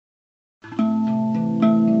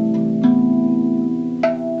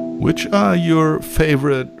Which are your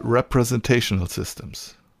favorite representational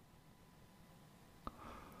systems?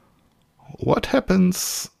 What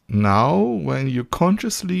happens now when you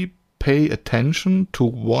consciously pay attention to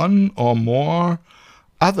one or more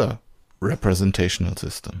other representational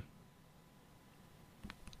system?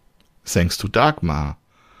 Thanks to Dagmar,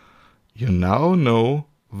 you now know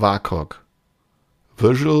WAKOG,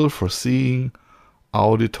 visual for seeing,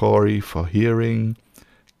 auditory for hearing,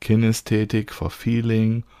 kinesthetic for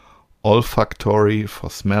feeling, olfactory for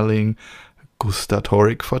smelling,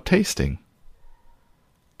 gustatoric for tasting.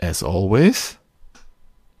 As always,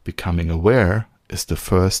 becoming aware is the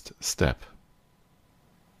first step.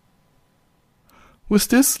 With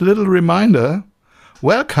this little reminder,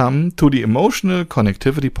 welcome to the Emotional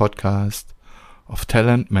Connectivity Podcast of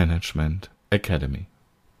Talent Management Academy.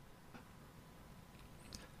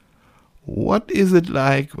 What is it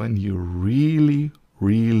like when you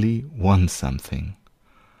really want something?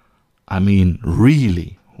 I mean,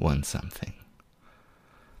 really want something.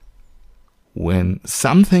 When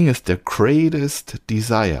something is the greatest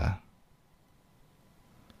desire,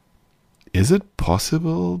 is it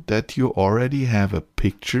possible that you already have a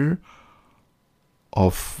picture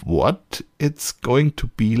of what it's going to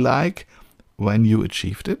be like when you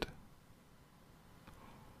achieved it?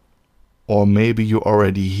 Or maybe you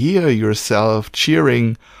already hear yourself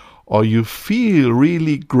cheering, or you feel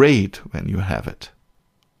really great when you have it.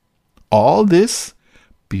 All this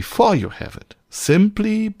before you have it,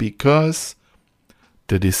 simply because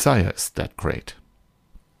the desire is that great.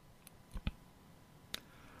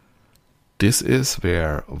 This is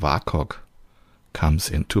where WAKOG comes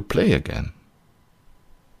into play again.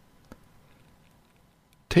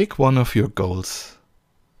 Take one of your goals,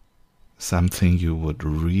 something you would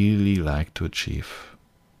really like to achieve,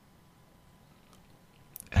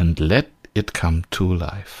 and let it come to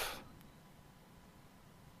life.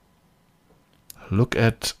 Look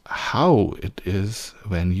at how it is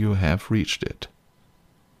when you have reached it.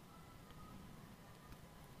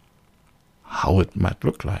 How it might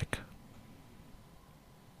look like.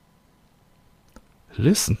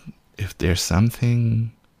 Listen if there's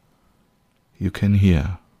something you can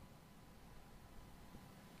hear.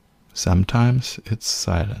 Sometimes it's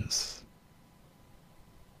silence.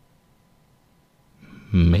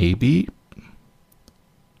 Maybe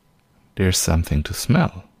there's something to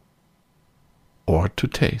smell or to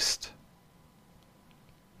taste.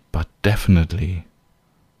 But definitely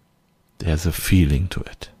there's a feeling to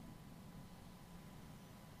it.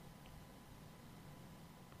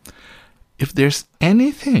 If there's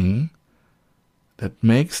anything that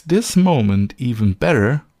makes this moment even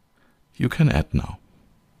better, you can add now.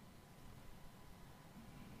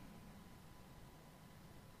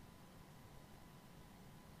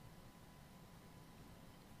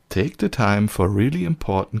 Take the time for really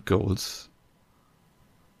important goals.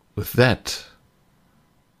 With that,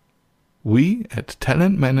 we at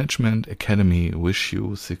Talent Management Academy wish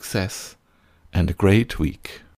you success and a great week.